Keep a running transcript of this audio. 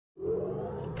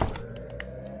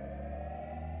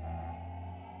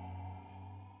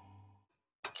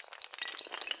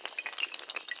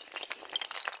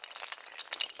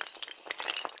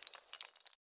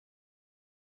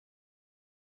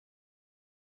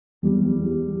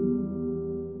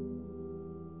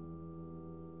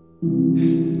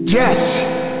Yes,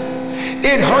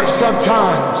 it hurts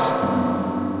sometimes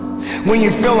when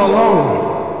you feel alone.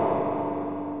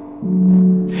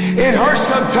 It hurts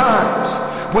sometimes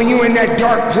when you're in that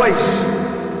dark place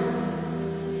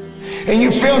and you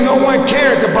feel no one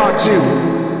cares about you.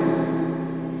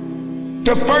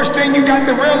 The first thing you got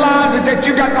to realize is that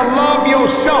you got to love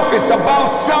yourself. It's about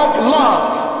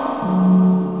self-love.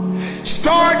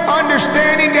 Start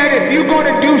understanding that if you're going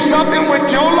to do something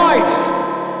with your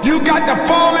life, you got to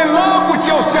fall in love with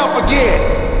yourself again.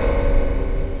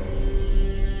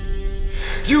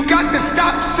 You got to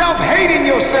stop self-hating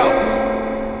yourself.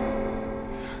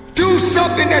 Do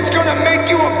something that's going to make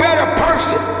you a better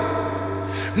person.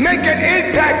 Make an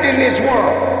impact in this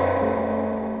world.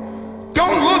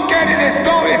 Don't look at it as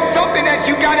though it's something that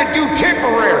you got to do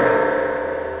temporary.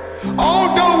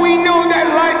 Although we know that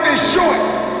life is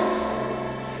short,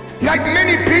 like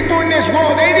many people in this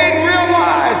world, they didn't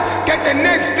realize that the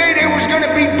next day they was going to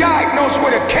be diagnosed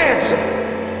with a cancer.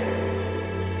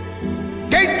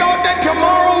 They thought that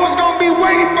tomorrow was going to be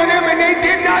waiting for them, and they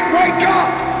did not wake up.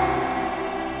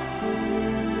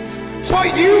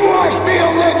 But you are still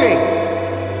living.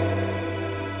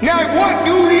 Now what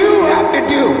do you have to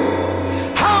do?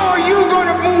 How are you going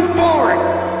to move forward?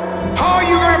 How are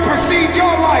you going to proceed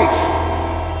your life?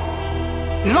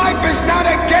 Life is not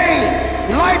a game.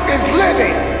 Life is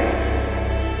living.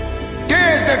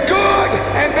 There's the good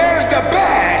and there's the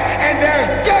bad, and there's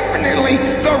definitely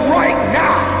the right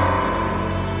now.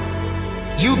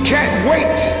 You can't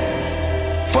wait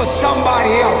for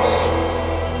somebody else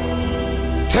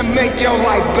to make your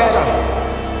life better.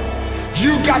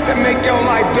 You got to make your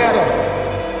life better.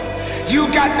 You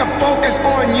got to focus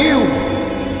on you.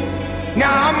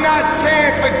 Now, I'm not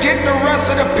saying forget the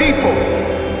rest of the people,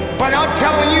 but I'm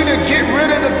telling you to get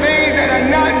rid of the things that are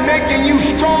not making you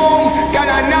strong, that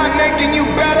are not making you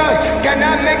better, that are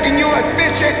not making you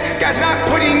efficient, that's not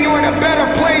putting you in a better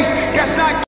place, that's not